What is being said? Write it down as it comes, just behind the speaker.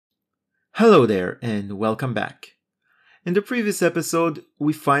Hello there and welcome back. In the previous episode,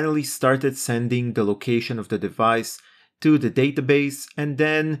 we finally started sending the location of the device to the database and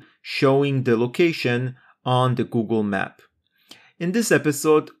then showing the location on the Google map. In this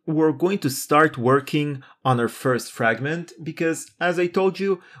episode, we're going to start working on our first fragment because, as I told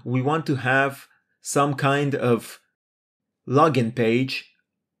you, we want to have some kind of login page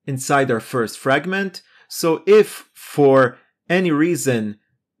inside our first fragment. So if for any reason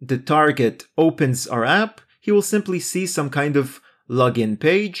the target opens our app, he will simply see some kind of login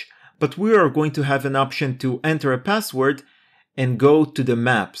page, but we are going to have an option to enter a password and go to the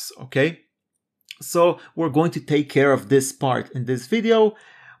maps, okay? So we're going to take care of this part in this video.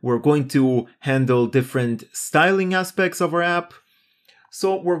 We're going to handle different styling aspects of our app.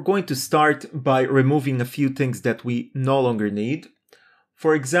 So we're going to start by removing a few things that we no longer need.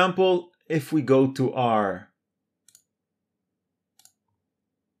 For example, if we go to our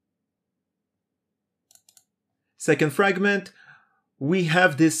second fragment, we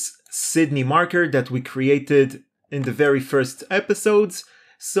have this Sydney marker that we created in the very first episodes.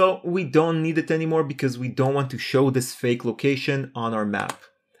 So we don't need it anymore because we don't want to show this fake location on our map.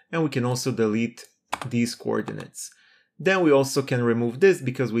 And we can also delete these coordinates. Then we also can remove this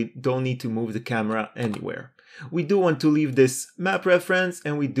because we don't need to move the camera anywhere. We do want to leave this map reference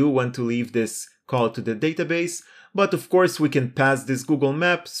and we do want to leave this call to the database. But of course we can pass this Google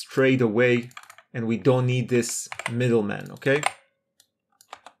Map straight away and we don't need this middleman, okay?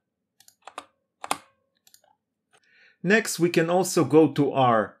 Next, we can also go to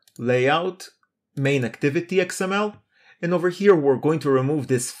our layout, main activity XML. And over here, we're going to remove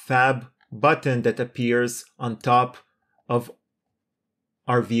this fab button that appears on top of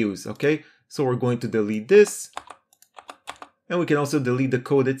our views, okay? So we're going to delete this. And we can also delete the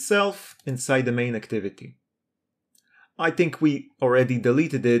code itself inside the main activity. I think we already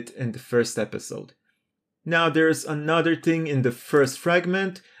deleted it in the first episode. Now there's another thing in the first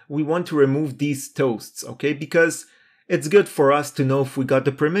fragment. We want to remove these toasts, okay? Because it's good for us to know if we got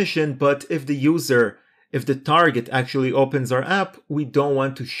the permission, but if the target actually opens our app, we don't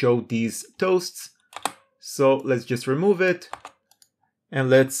want to show these toasts. So let's just remove it and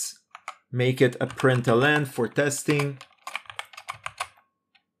let's make it a println for testing.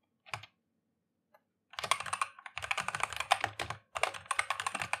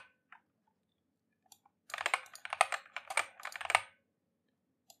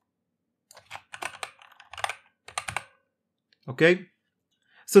 Okay,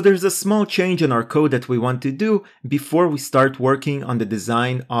 so there's a small change in our code that we want to do before we start working on the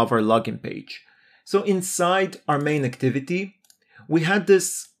design of our login page. So inside our main activity, we had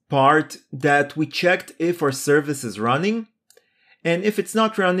this part that we checked if our service is running. And if it's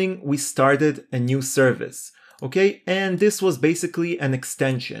not running, we started a new service. Okay, and this was basically an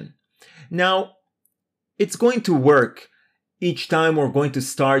extension. Now, it's going to work each time we're going to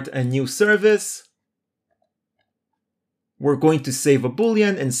start a new service. We're going to save a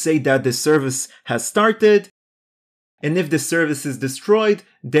boolean and say that the service has started. And if the service is destroyed,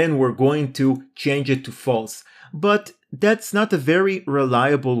 then we're going to change it to false. But that's not a very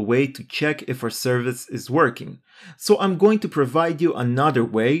reliable way to check if our service is working. So I'm going to provide you another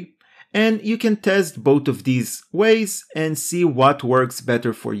way, and you can test both of these ways and see what works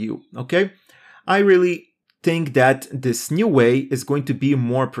better for you, okay? I really think that this new way is going to be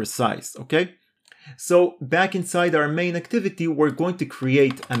more precise, okay? So back inside our main activity, we're going to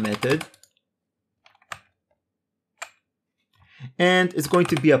create a method. And it's going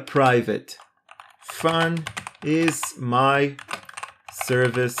to be a private. Fun is my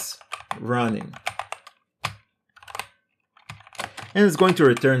service running. And it's going to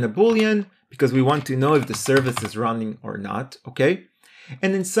return a boolean because we want to know if the service is running or not, okay?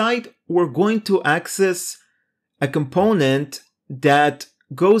 And inside, we're going to access a component that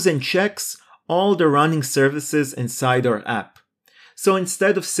goes and checks all the running services inside our app. So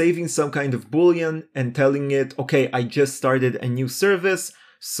instead of saving some kind of boolean and telling it, okay, I just started a new service,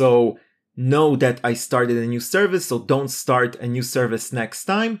 so know that I started a new service, so don't start a new service next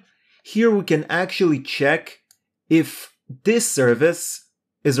time. Here we can actually check if this service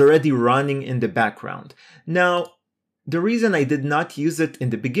is already running in the background. Now, the reason I did not use it in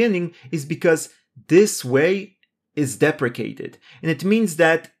the beginning is because this way is deprecated. And it means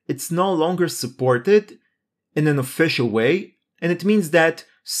that it's no longer supported in an official way. And it means that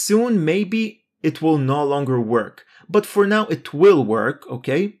soon maybe it will no longer work. But for now it will work,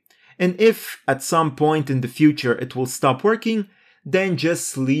 okay? And if at some point in the future it will stop working, then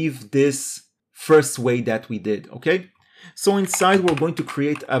just leave this first way that we did, okay? So inside we're going to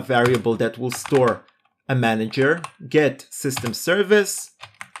create a variable that will store a manager, get system service,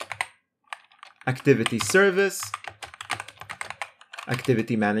 activity service,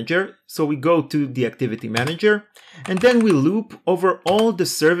 activity manager. So we go to the activity manager, and then we loop over all the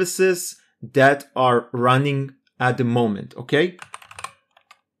services that are running at the moment, okay?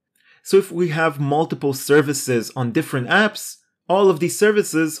 So if we have multiple services on different apps, all of these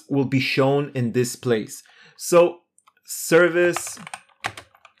services will be shown in this place. So service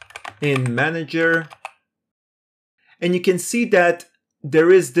in manager, and you can see that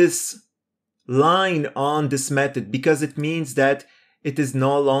there is this line on this method because it means that it is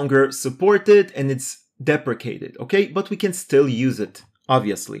no longer supported and it's deprecated, okay? But we can still use it,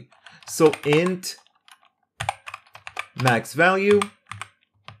 obviously. So int max value.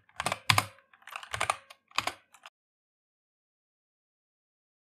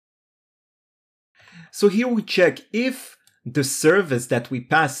 So here we check if the service that we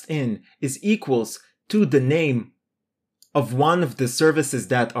passed in is equals to the name of one of the services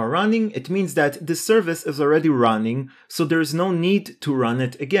that are running. It means that the service is already running, so there is no need to run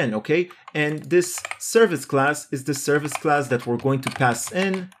it again, okay? And this service class is the service class that we're going to pass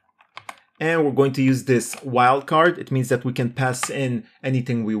in, and we're going to use this wildcard. It means that we can pass in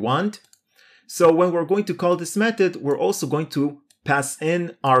anything we want. So when we're going to call this method, we're also going to pass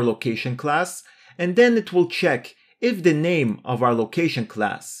in our location class, and then it will check if the name of our location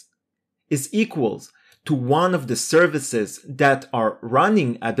class is equals to one of the services that are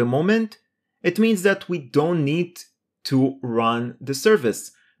running at the moment. It means that we don't need to run the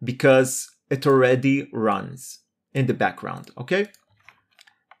service because it already runs in the background, okay?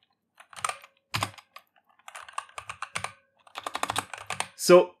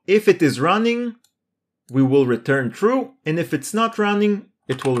 So if it is running, we will return true, and if it's not running,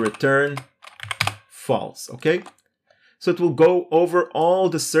 it will return false, okay? So it will go over all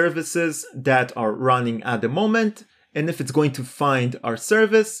the services that are running at the moment, and if it's going to find our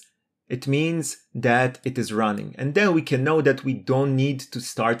service, it means that it is running. And then we can know that we don't need to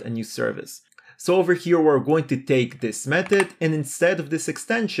start a new service. So over here, we're going to take this method, and instead of this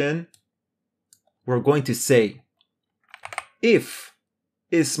extension, we're going to say, if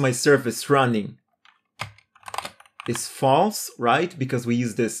is my service running is false, right? Because we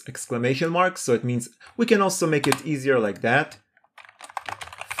use this exclamation mark, so it means we can also make it easier like that.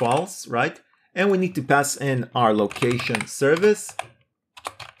 False, right? And we need to pass in our location service.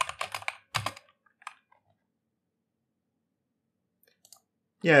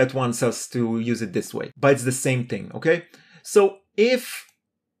 Yeah, it wants us to use it this way, but it's the same thing, okay? So if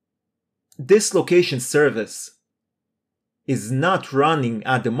this location service is not running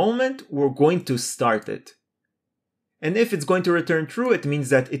at the moment, we're going to start it. And if it's going to return true, it means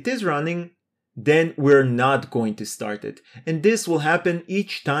that it is running, then we're not going to start it. And this will happen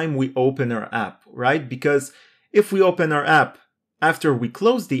each time we open our app, right? Because if we open our app after we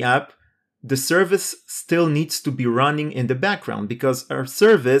close the app, the service still needs to be running in the background because our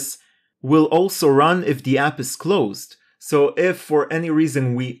service will also run if the app is closed. So if for any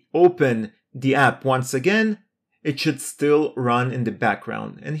reason we open the app once again, it should still run in the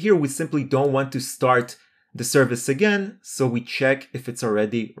background. And here we simply don't want to start the service again, so we check if it's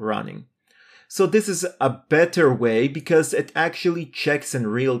already running. So this is a better way because it actually checks in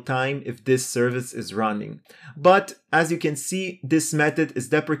real time if this service is running. But as you can see, this method is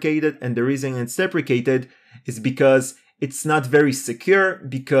deprecated, and the reason it's deprecated is because it's not very secure,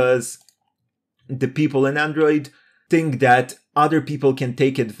 because the people in Android think that other people can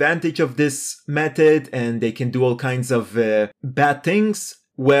take advantage of this method and they can do all kinds of bad things.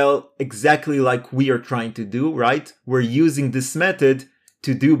 Well, exactly like we are trying to do, right? We're using this method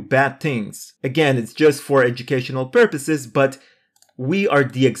to do bad things. Again, it's just for educational purposes, but we are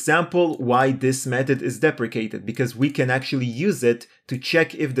the example why this method is deprecated, because we can actually use it to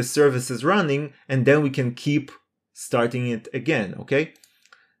check if the service is running, and then we can keep starting it again, okay?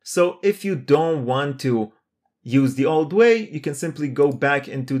 So if you don't want to use the old way, you can simply go back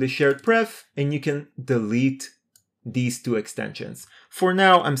into the shared pref and you can delete these two extensions. For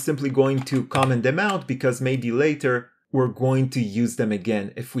now, I'm simply going to comment them out because maybe later we're going to use them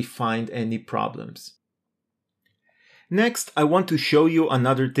again if we find any problems. Next, I want to show you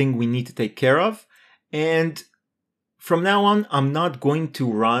another thing we need to take care of. And from now on, I'm not going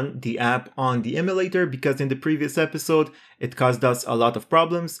to run the app on the emulator because in the previous episode, it caused us a lot of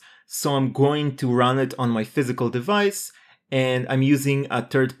problems. So I'm going to run it on my physical device, and I'm using a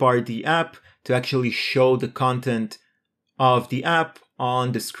third-party app to actually show the content of the app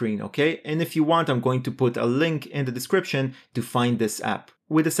on the screen, okay? And if you want, I'm going to put a link in the description to find this app.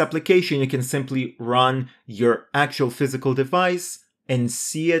 With this application, you can simply run your actual physical device and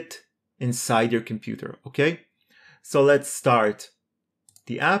see it inside your computer, okay? So let's start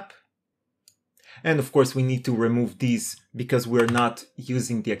the app. And of course, we need to remove these because we're not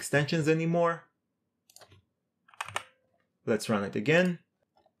using the extensions anymore. Let's run it again.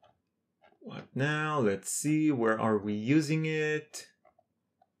 What now? Let's see, where are we using it?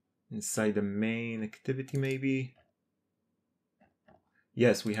 Inside the main activity maybe.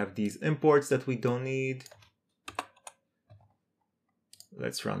 Yes, we have these imports that we don't need.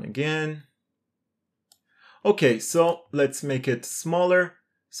 Let's run again. Okay, so let's make it smaller.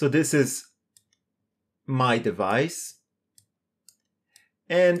 So this is my device.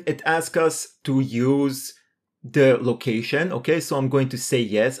 And it asks us to use the location. Okay, so I'm going to say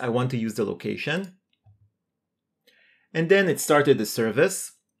yes, I want to use the location. And then it started the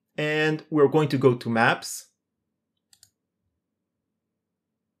service. And we're going to go to Maps.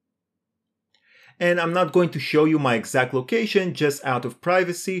 And I'm not going to show you my exact location just out of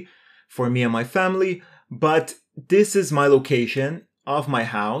privacy for me and my family. But this is my location of my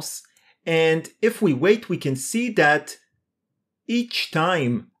house. And if we wait, we can see that each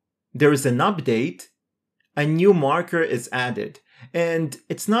time there is an update, a new marker is added. And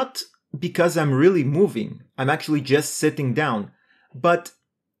it's not because I'm really moving. I'm actually just sitting down. But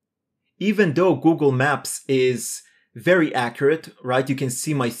even though Google Maps is very accurate, right? You can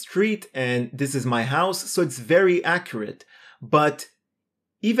see my street and this is my house, so it's very accurate. But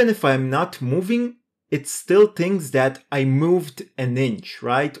even if I'm not moving, it still thinks that I moved an inch,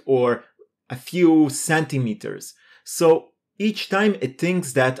 right? Or a few centimeters. So each time it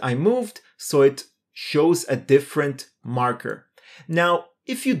thinks that I moved, so it shows a different marker. Now,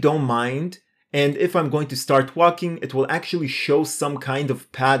 if you don't mind, and if I'm going to start walking, it will actually show some kind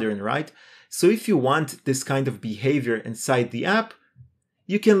of pattern, right? So if you want this kind of behavior inside the app,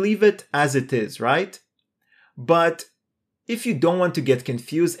 you can leave it as it is, right? But if you don't want to get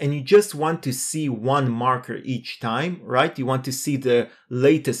confused and you just want to see one marker each time, right? You want to see the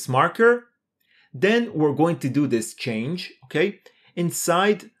latest marker, then we're going to do this change, okay?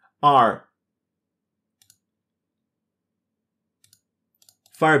 Inside our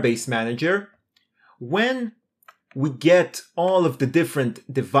Firebase Manager, when we get all of the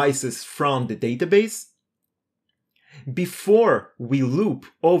different devices from the database, before we loop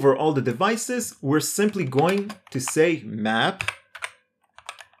over all the devices, we're simply going to say map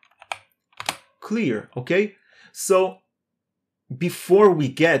clear, okay? So before we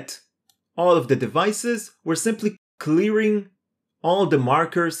get all of the devices, we're simply clearing all the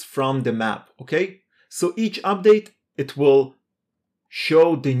markers from the map, okay? So each update, it will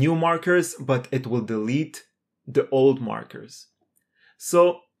show the new markers, but it will delete the old markers.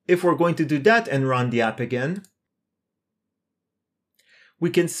 So if we're going to do that and run the app again, we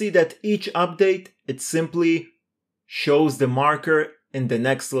can see that each update, it simply shows the marker in the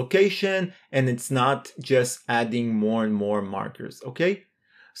next location, and it's not just adding more and more markers, okay?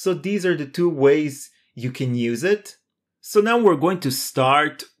 So these are the two ways you can use it. So now we're going to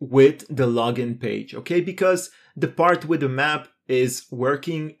start with the login page, okay? Because the part with the map is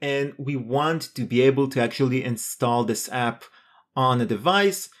working and we want to be able to actually install this app on a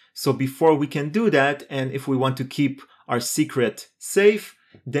device. So before we can do that, and if we want to keep our secret safe,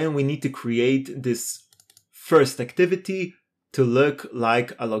 then we need to create this first activity to look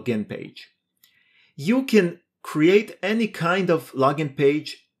like a login page. You can create any kind of login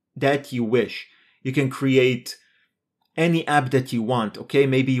page that you wish. You can create any app that you want, okay?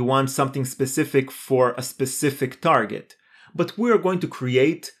 Maybe you want something specific for a specific target. But we're going to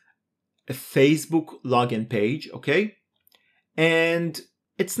create a Facebook login page, okay? And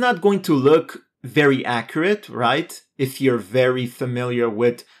it's not going to look very accurate, right? If you're very familiar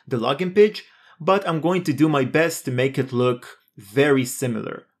with the login page, but I'm going to do my best to make it look very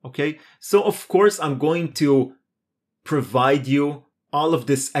similar, okay? So of course, I'm going to provide you all of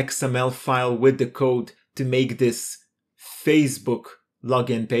this XML file with the code to make this Facebook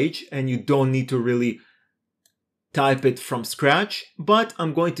login page, and you don't need to really type it from scratch, but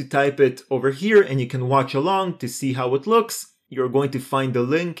I'm going to type it over here and you can watch along to see how it looks. You're going to find the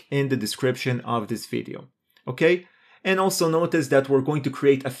link in the description of this video, okay? And also notice that we're going to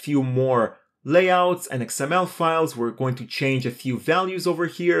create a few more layouts and XML files. We're going to change a few values over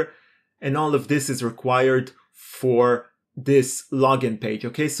here, and all of this is required for this login page,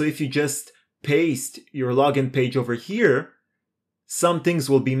 okay? So if you just paste your login page over here, some things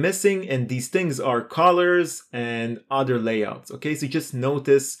will be missing, and these things are colors and other layouts, okay? So just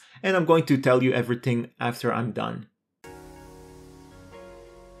notice, and I'm going to tell you everything after I'm done.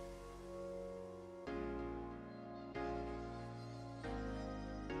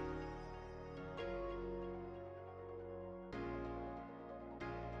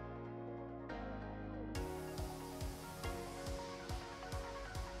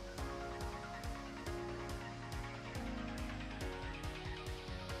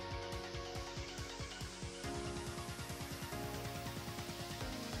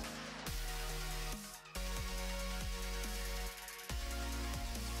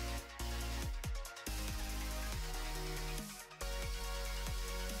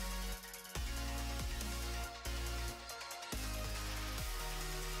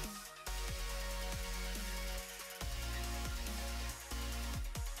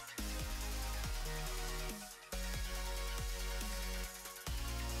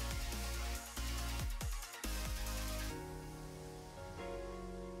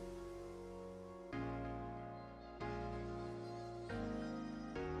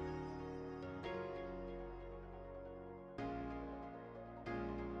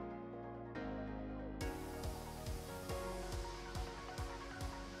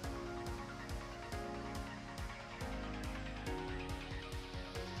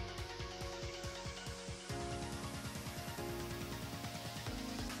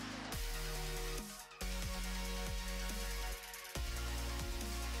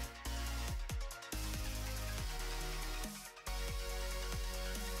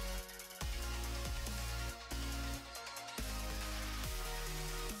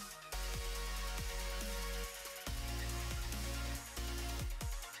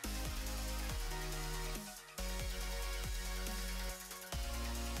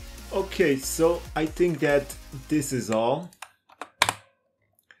 Okay, so I think that this is all.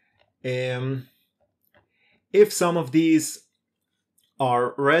 If some of these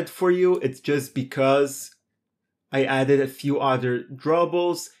are red for you, it's just because I added a few other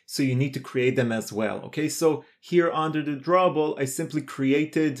drawables, so you need to create them as well. Okay, so here under the drawable, I simply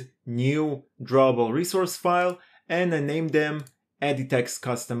created new drawable resource file and I named them edit-text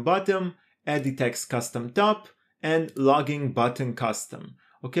custom bottom, edit-text custom top, and logging button custom.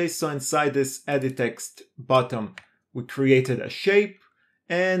 Okay, so inside this edit-text bottom, we created a shape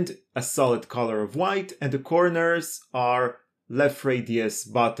and a solid color of white, and the corners are left radius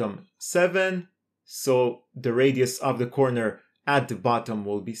bottom 7. So the radius of the corner at the bottom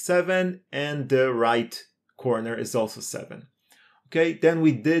will be 7 and the right corner is also 7. Okay, then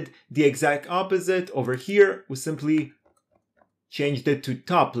we did the exact opposite over here. We simply changed it to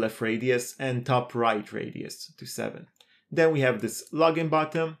top left radius and top right radius to 7. Then we have this login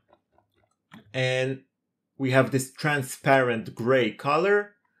bottom and we have this transparent gray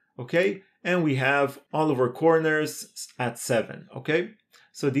color. Okay, and we have all of our corners at 7. Okay,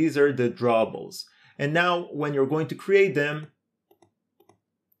 so these are the drawables. And now when you're going to create them,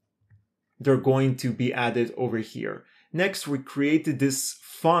 they're going to be added over here. Next, we created this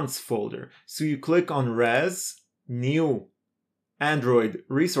fonts folder. So you click on Res, New Android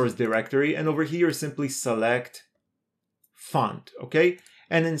Resource Directory, and over here simply select Font, okay?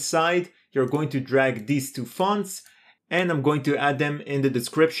 And inside, you're going to drag these two fonts, and I'm going to add them in the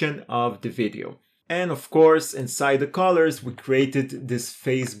description of the video. And of course, inside the colors, we created this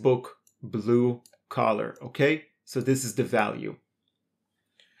Facebook blue color, okay? So this is the value.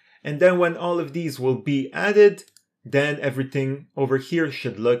 And then when all of these will be added, then everything over here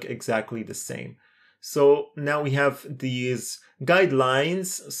should look exactly the same. So now we have these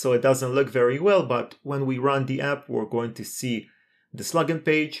guidelines, so it doesn't look very well, but when we run the app, we're going to see this login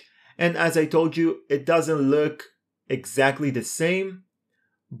page. And as I told you, it doesn't look exactly the same,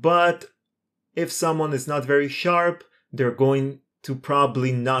 but if someone is not very sharp, they're going to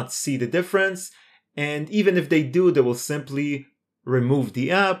probably not see the difference. And even if they do, they will simply remove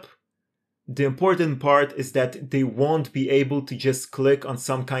the app. The important part is that they won't be able to just click on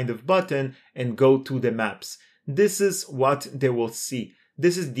some kind of button and go to the maps. This is what they will see.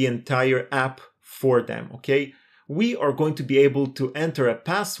 This is the entire app for them, okay? We are going to be able to enter a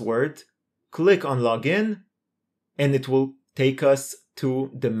password, click on login, and it will take us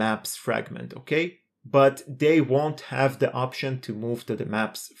to the maps fragment, okay? But they won't have the option to move to the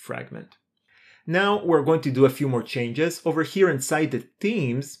maps fragment. Now we're going to do a few more changes. Over here inside the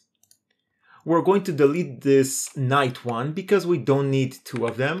themes, we're going to delete this night one because we don't need two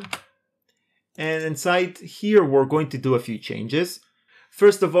of them. And inside here, we're going to do a few changes.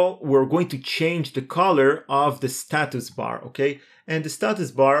 First of all, we're going to change the color of the status bar, okay? And the status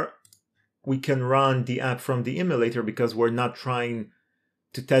bar, we can run the app from the emulator because we're not trying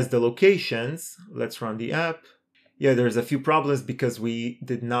to test the locations. Let's run the app. Yeah, there's a few problems because we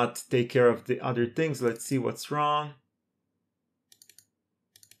did not take care of the other things. Let's see what's wrong.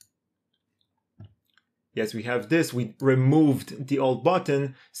 Yes, we have this. We removed the old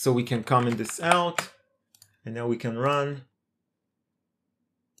button so we can comment this out. And now we can run.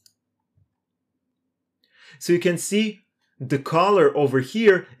 So you can see the color over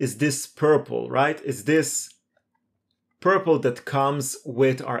here is this purple, right? Is this purple that comes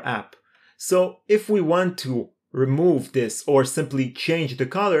with our app. So if we want to remove this or simply change the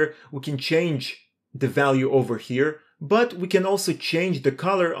color, we can change the value over here, but we can also change the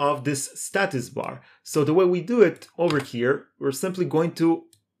color of this status bar. So the way we do it over here, we're simply going to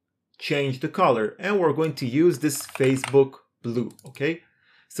change the color and we're going to use this Facebook blue, okay?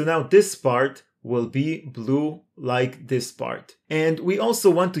 So now this part will be blue like this part. And we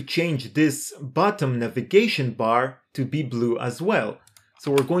also want to change this bottom navigation bar to be blue as well.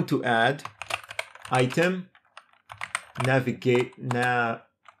 So we're going to add item navigation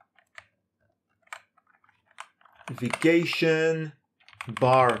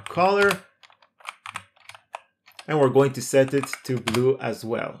bar color, and we're going to set it to blue as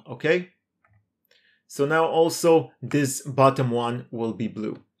well, okay? So now also this bottom one will be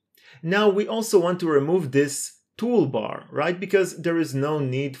blue. Now we also want to remove this toolbar, right? Because there is no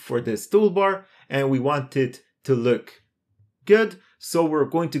need for this toolbar and we want it to look good. So we're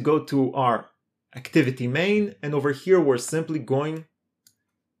going to go to our activity main, and over here we're simply going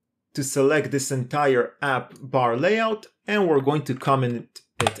to select this entire app bar layout and we're going to comment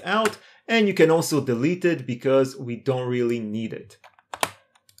it out, and you can also delete it because we don't really need it.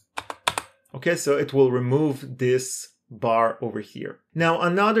 Okay, so it will remove this bar over here. Now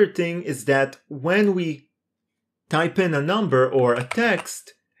another thing is that when we type in a number or a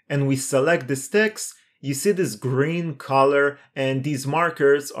text and we select this text, you see this green color and these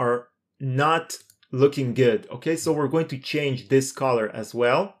markers are not looking good. Okay, so we're going to change this color as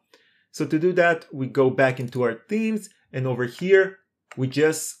well. So to do that, we go back into our themes, and over here, we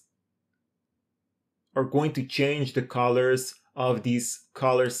just are going to change the colors of these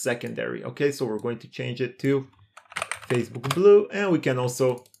colors secondary. Okay, so we're going to change it to Facebook blue, and we can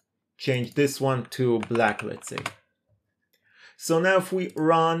also change this one to black, let's say. So now if we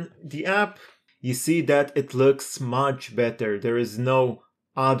run the app, you see that it looks much better. There is no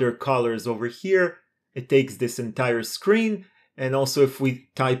other colors over here. It takes this entire screen. And also if we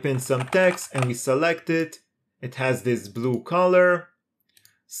type in some text and we select it, it has this blue color.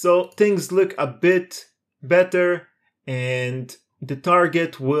 So things look a bit better, and the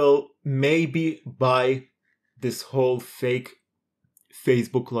target will maybe buy this whole fake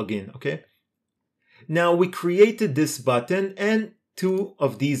Facebook login, okay? Now we created this button and 2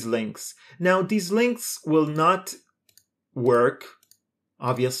 of these links. Now these links will not work,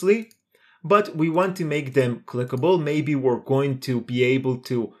 obviously, but we want to make them clickable. Maybe we're going to be able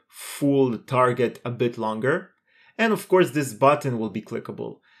to fool the target a bit longer. And of course, this button will be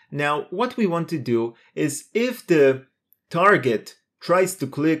clickable. Now, what we want to do is if the target tries to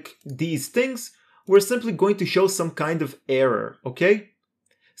click these things, we're simply going to show some kind of error, okay?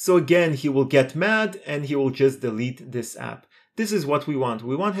 So again, he will get mad and he will just delete this app. This is what we want.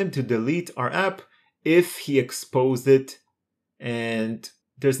 We want him to delete our app if he exposed it and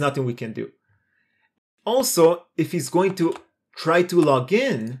there's nothing we can do. Also, if he's going to try to log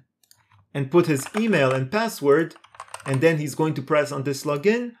in and put his email and password, and then he's going to press on this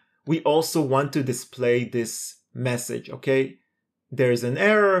login, we also want to display this message, okay? There's an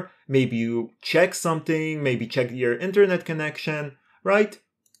error, maybe you check something, maybe check your internet connection, right?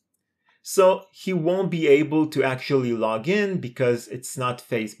 So he won't be able to actually log in because it's not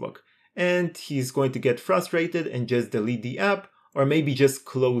Facebook. And he's going to get frustrated and just delete the app, or maybe just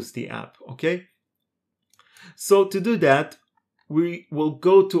close the app, okay? So to do that, we will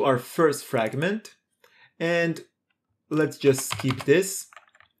go to our first fragment, and let's just keep this.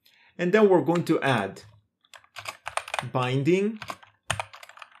 And then we're going to add binding,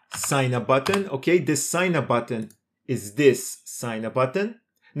 sign up button. Okay, this sign up button is this sign up button.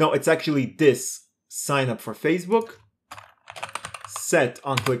 No, it's actually this sign up for Facebook. Set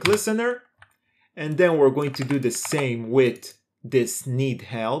on click listener. And then we're going to do the same with this need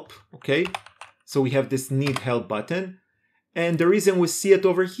help. Okay, so we have this need help button. And the reason we see it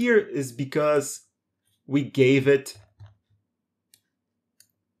over here is because we gave it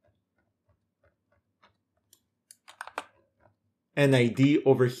an ID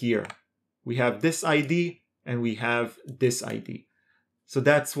over here. We have this ID and we have this ID. So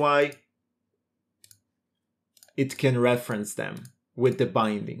that's why it can reference them with the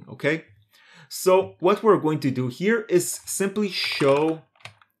binding, okay? So what we're going to do here is simply show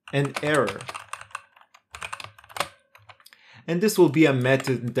an error. And this will be a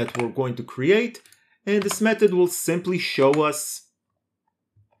method that we're going to create. And this method will simply show us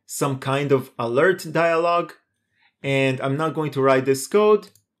some kind of alert dialog. And I'm not going to write this code.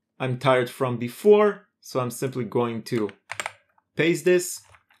 I'm tired from before, so I'm simply going to paste this.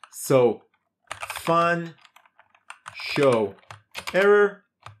 So fun show error.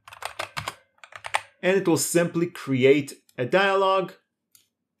 And it will simply create a dialog.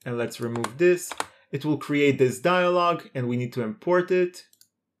 And let's remove this. It will create this dialog and we need to import it.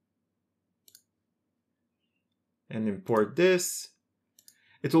 And import this.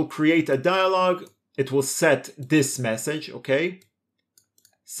 It will create a dialog. It will set this message, okay?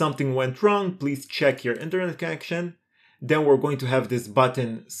 Something went wrong, please check your internet connection. Then we're going to have this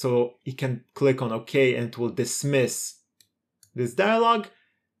button so you can click on OK and it will dismiss this dialog.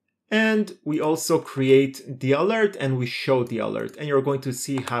 And we also create the alert and we show the alert. And you're going to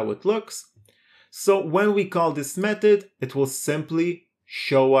see how it looks. So when we call this method, it will simply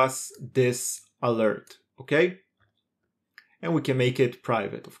show us this alert, okay? And we can make it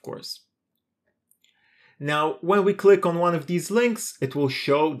private, of course. Now, when we click on one of these links, it will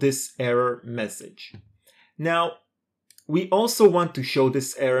show this error message. Now, we also want to show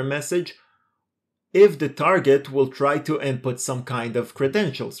this error message if the target will try to input some kind of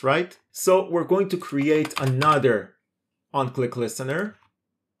credentials, right? So we're going to create another on-click listener,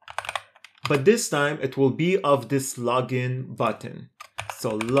 but this time it will be of this login button.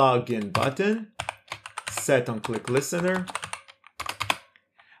 So login button, set on-click listener.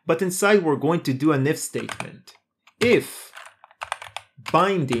 But inside we're going to do an if statement. If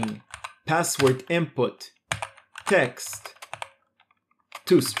binding password input text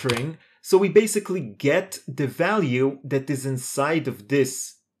to string, so we basically get the value that is inside of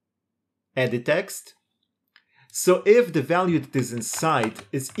this edit text. So if the value that is inside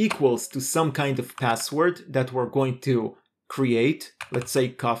is equals to some kind of password that we're going to create, let's say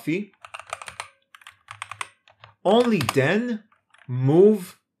coffee, only then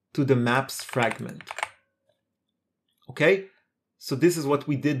move to the maps fragment. Okay, so this is what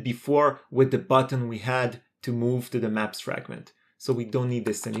we did before with the button we had to move to the maps fragment. So we don't need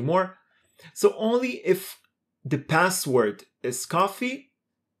this anymore. So only if the password is coffee,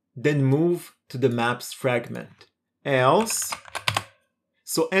 then move to the maps fragment. Else,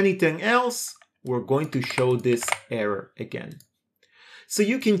 so anything else, we're going to show this error again. So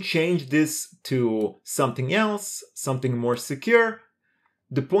you can change this to something else, something more secure.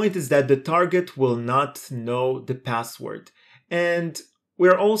 The point is that the target will not know the password. And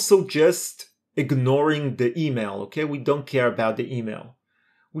we're also just ignoring the email, okay? We don't care about the email.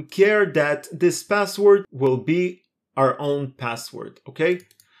 We care that this password will be our own password, okay?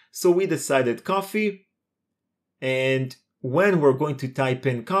 So we decided coffee, and when we're going to type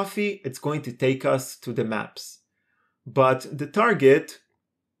in coffee, it's going to take us to the maps. But the target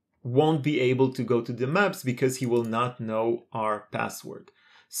won't be able to go to the maps because he will not know our password.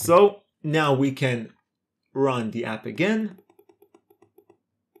 So now we can run the app again.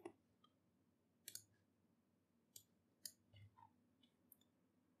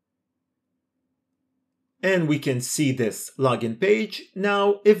 And we can see this login page.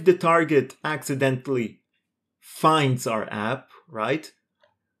 Now, if the target accidentally finds our app, right?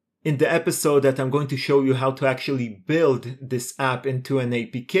 In the episode that I'm going to show you how to actually build this app into an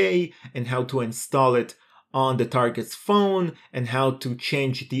APK and how to install it on the target's phone and how to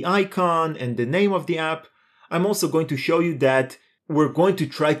change the icon and the name of the app, I'm also going to show you that we're going to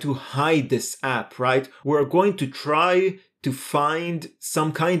try to hide this app, right? We're going to try to find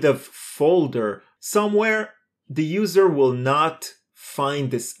some kind of folder somewhere the user will not find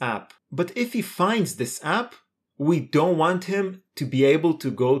this app. But if he finds this app, we don't want him to be able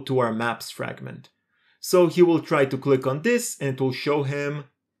to go to our maps fragment. So he will try to click on this and it will show him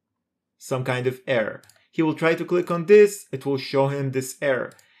some kind of error. He will try to click on this, it will show him this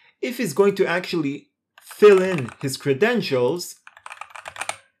error. If he's going to actually fill in his credentials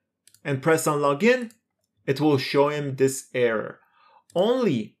and press on login, it will show him this error.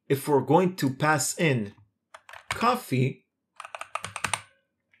 Only if we're going to pass in coffee,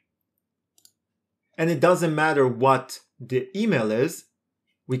 and it doesn't matter what the email is,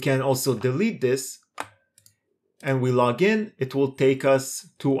 we can also delete this and we log in, it will take us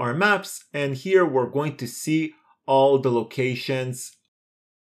to our maps, and here we're going to see all the locations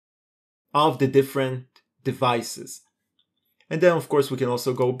of the different devices. And then of course we can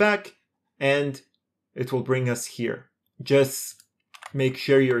also go back and it will bring us here. Just make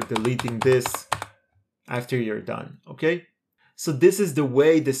sure you're deleting this after you're done, okay? So this is the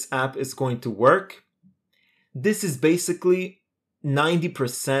way this app is going to work. This is basically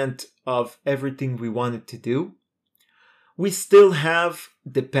 90% of everything we wanted to do. We still have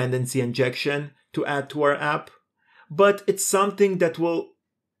dependency injection to add to our app, but it's something that will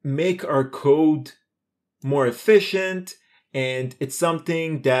make our code more efficient, and it's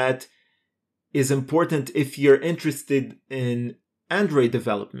something that is important if you're interested in Android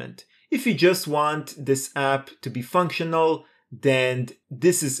development. If you just want this app to be functional, then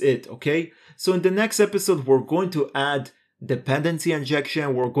this is it, okay? So in the next episode, we're going to add dependency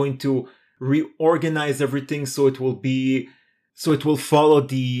injection. We're going to reorganize everything so it will follow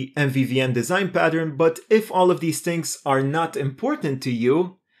the MVVM design pattern. But if all of these things are not important to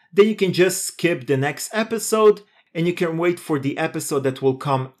you, then you can just skip the next episode and you can wait for the episode that will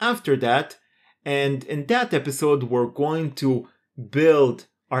come after that. And in that episode, we're going to build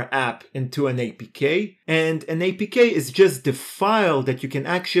our app into an APK. And an APK is just the file that you can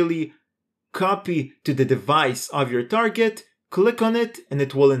actually copy to the device of your target, click on it, and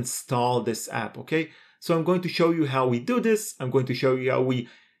it will install this app, okay? So I'm going to show you how we do this. I'm going to show you how we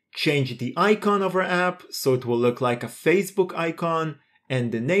change the icon of our app so it will look like a Facebook icon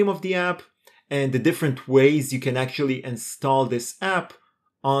and the name of the app and the different ways you can actually install this app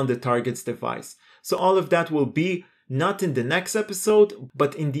on the target's device. So all of that will be not in the next episode,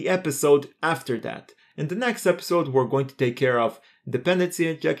 but in the episode after that. In the next episode, we're going to take care of dependency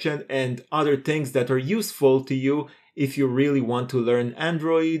injection and other things that are useful to you if you really want to learn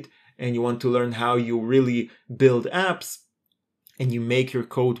Android and you want to learn how you really build apps and you make your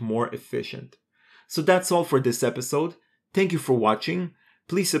code more efficient. So that's all for this episode. Thank you for watching.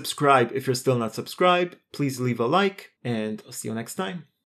 Please subscribe if you're still not subscribed. Please leave a like, and I'll see you next time.